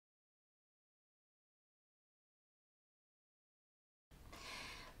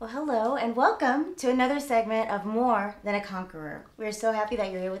Well, hello and welcome to another segment of More Than a Conqueror. We're so happy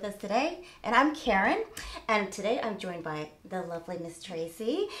that you're here with us today. And I'm Karen, and today I'm joined by the lovely Miss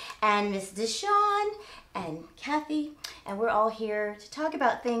Tracy and Miss Deshawn and Kathy. And we're all here to talk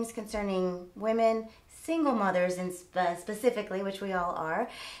about things concerning women, single mothers and specifically, which we all are,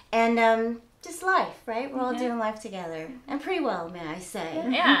 and just life, right? We're all doing life together. And pretty well, may I say.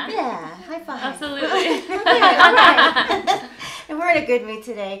 Yeah. Yeah, high five. Absolutely. Okay, all right. And we're in a good mood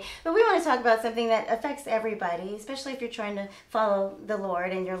today. But we want to talk about something that affects everybody, especially if you're trying to follow the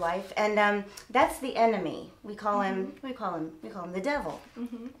Lord in your life. And that's the enemy. We call him, we call him the devil.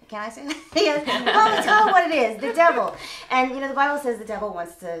 Mm-hmm. Can I say that? Yes. Call it what it is, the devil. And, you know, the Bible says the devil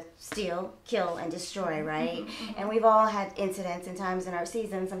wants to steal, kill, and destroy, right? Mm-hmm. And we've all had incidents and times in our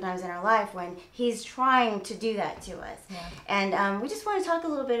season, sometimes in our life, when he's trying to do that to us. Yeah. And we just want to talk a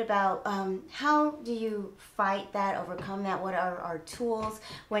little bit about how do you fight that, overcome that? What are our tools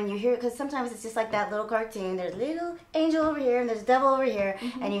when you hear, because sometimes it's just like that little cartoon, there's a little angel over here and there's a devil over here,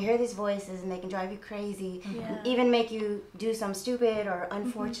 and you hear these voices and they can drive you crazy, even make you do some stupid or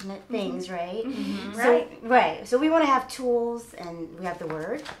unfortunate things, right? Mm-hmm. So, right. So we want to have tools, and we have the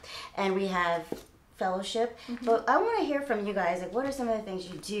Word, and we have fellowship. But I want to hear from you guys, like, what are some of the things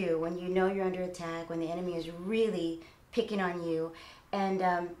you do when you know you're under attack, when the enemy is really picking on you, and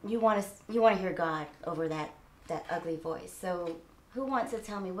you want to hear God over that ugly voice. So who wants to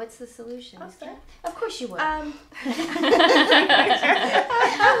tell me what's the solution? Okay. Of course you will. Well,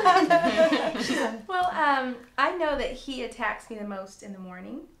 I know that he attacks me the most in the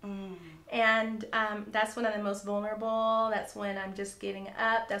morning. And that's when I'm the most vulnerable. That's when I'm just getting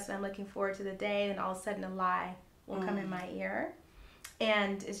up. That's when I'm looking forward to the day. And all of a sudden a lie will come in my ear.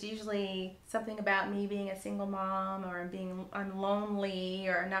 And it's usually something about me being a single mom, or I'm lonely,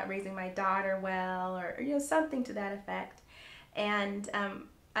 or not raising my daughter well, or something to that effect. And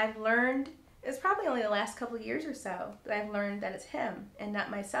I've learned, it's probably only the last couple of years or so that I've learned that it's him and not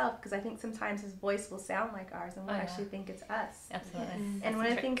myself, because I think sometimes his voice will sound like ours and we'll actually think it's us. Absolutely. And one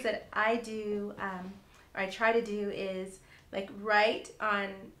of the things that I do, or I try to do, is like write on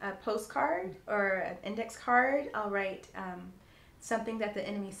a postcard or an index card, I'll write something that the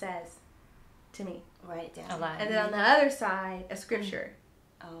enemy says to me. Write it down. A lie. And then on the other side, a scripture.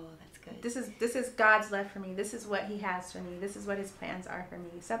 Oh, that's good. This is God's love for me. This is what he has for me. This is what his plans are for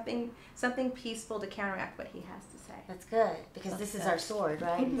me. Something peaceful to counteract what he has to say. That's good, because this is our sword,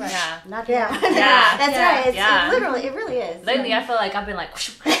 right? Yeah. Not down. Yeah. That's right. It really is. Lately, I feel like I've been like,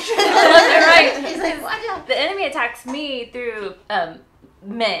 right. He's like, watch out. The enemy attacks me through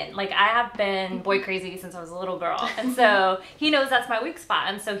men. Like, I have been boy crazy since I was a little girl, and so he knows that's my weak spot,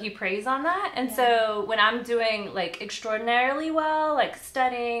 and so he preys on that. And so when I'm doing like extraordinarily well, like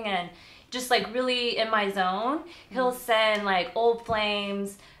studying and just like really in my zone, he'll send like old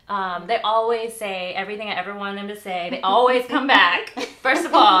flames. They always say everything I ever wanted them to say. They always come back. First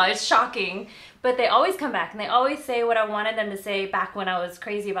of all, it's shocking. But they always come back, and they always say what I wanted them to say back when I was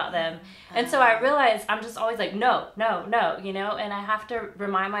crazy about them. And so I realized I'm just always like, no, and I have to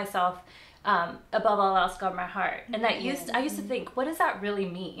remind myself, above all else, guard my heart. And that I used to think, what does that really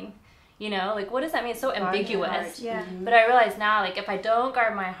mean? Like, what does that mean? It's so ambiguous. Yeah. But I realize now, like, if I don't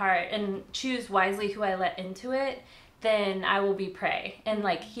guard my heart and choose wisely who I let into it, then I will be prey. And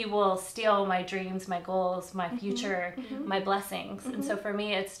like, he will steal my dreams, my goals, my future, my blessings. And so for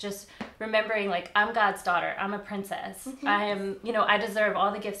me, it's just remembering, like, I'm God's daughter. I'm a princess. I am, I deserve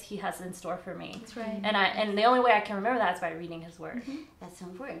all the gifts he has in store for me. That's right. And the only way I can remember that is by reading his word. That's so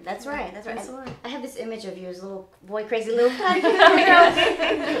important. That's right. That's right. That's right. I have this image of you as a little boy, crazy little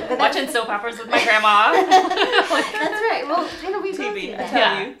Watching soap operas with my grandma. That's right. Well, we both do that.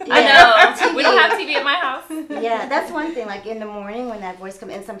 Yeah. I know. We don't have TV at my house. Yeah, that's one thing. Like in the morning when that voice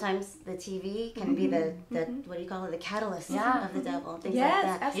comes in, sometimes the TV can be the what do you call it? The catalyst of the devil. Things like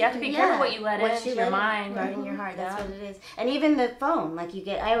that. Absolutely. You have to be careful what you let into your mind. Guarding your heart. That's what it is. And even the phone, like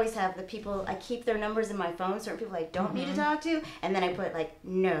I always have the people. I keep their numbers in my phone. Certain people I don't need to talk to, and then I put like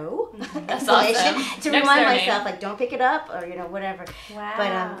no That's awesome. to remind myself, like, don't pick it up, or whatever.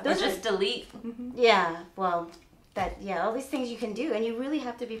 Wow. But Those just delete. Yeah. Well. All these things you can do, and you really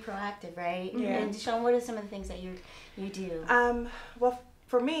have to be proactive, right? Yeah. And Deshawn, what are some of the things that you do? Well,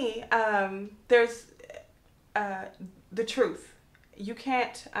 for me, there's the truth. You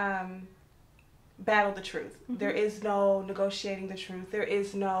can't battle the truth. There is no negotiating the truth. There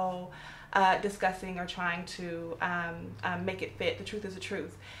is no discussing or trying to make it fit. The truth is the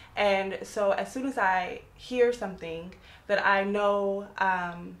truth. And so as soon as I hear something that I know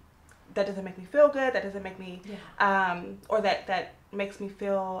that doesn't make me feel good, that doesn't make me, or that makes me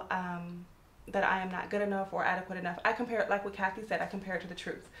feel that I am not good enough or adequate enough, I compare it, like what Kathy said, I compare it to the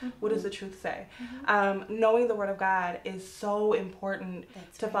truth. What does the truth say? Knowing the Word of God is so important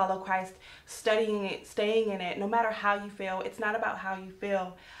to follow Christ, studying it, staying in it, no matter how you feel. It's not about how you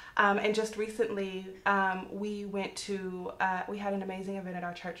feel. And just recently, we went to, we had an amazing event at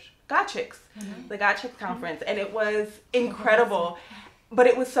our church, God Chicks, the God Chicks conference, and it was incredible. But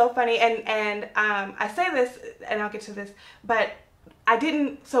it was so funny, and I say this, and I'll get to this, but I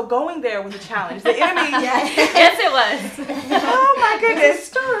didn't, so going there was a challenge. The enemy. Yes, it was. Oh my goodness.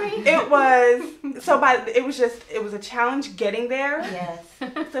 Story. It was, so it was a challenge getting there. Yes.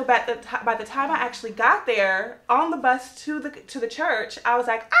 So by the time I actually got there on the bus to the church, I was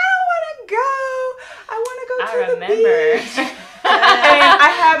like, I don't want to go. I want to go to the beach. And I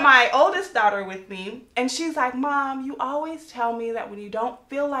had my oldest daughter with me, and she's like, Mom, you always tell me that when you don't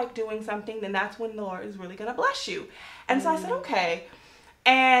feel like doing something, then that's when the Lord is really going to bless you. And so I said, okay.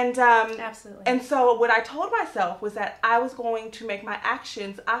 And absolutely. And so what I told myself was that I was going to make my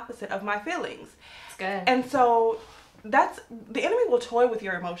actions opposite of my feelings. That's good. And so the enemy will toy with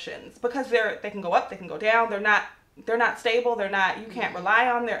your emotions because they can go up, they can go down. They're not stable. You can't rely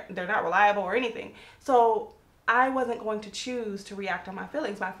on they're not reliable or anything. So I wasn't going to choose to react on my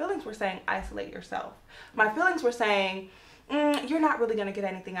feelings. My feelings were saying, isolate yourself. My feelings were saying, you're not really going to get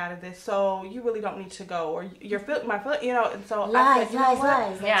anything out of this, so you really don't need to go. Or and so lies. I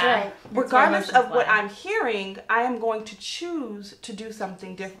said, That's right. Regardless of what I'm hearing, I am going to choose to do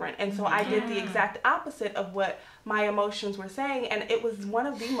something different. And so I did the exact opposite of what my emotions were saying, and it was one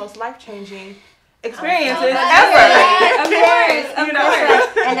of the most life-changing experiences ever. Of course.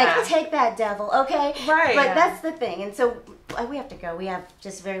 Right. And like, take that, devil, okay? Right. But that's the thing. And so we have to go. We have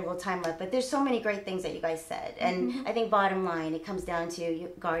just very little time left. But there's so many great things that you guys said. And I think bottom line, it comes down to you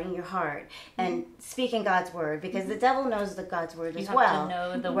guarding your heart and speaking God's word, because the devil knows the God's word as well. You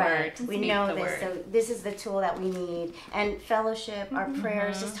have to know the right. word. We know this. So this is the tool that we need. And fellowship, our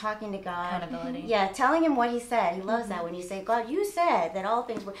prayers, just talking to God. Accountability. Yeah, telling him what he said. He loves that when you say, God, you said that all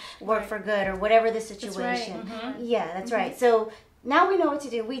things work for good, or whatever the situation. Yeah, that's right. So now we know what to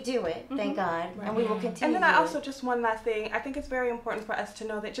do. We do it, thank God, and we will continue. And then I also, just one last thing, I think it's very important for us to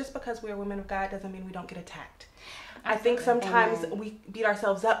know that just because we're women of God doesn't mean we don't get attacked. I think sometimes we beat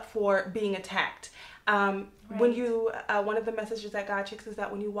ourselves up for being attacked. When you, one of the messages at God Chicks is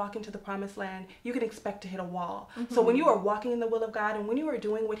that when you walk into the promised land, you can expect to hit a wall. So when you are walking in the will of God and when you are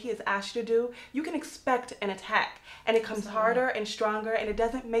doing what he has asked you to do, you can expect an attack. And it comes harder and stronger, and it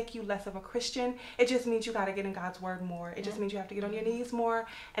doesn't make you less of a Christian. It just means you got to get in God's word more. It just means you have to get on your knees more,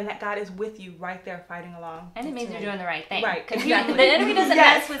 and that God is with you right there fighting along. And it means you're doing the right thing. Right, Because exactly. the enemy doesn't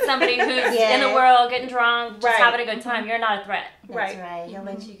mess with somebody who's in the world, getting drunk, just having a good time. You're not a threat. That's right. He'll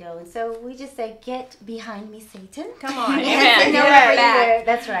let you go. And so we just say, get behind me, Satan. Come on. Yes, Yes.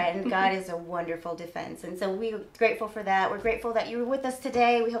 That's right. And God is a wonderful defense. And so we're grateful for that. We're grateful that you were with us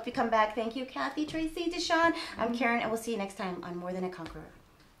today. We hope you come back. Thank you, Kathy, Tracy, Deshawn. I'm Karen, and we'll see you next time on More Than a Conqueror.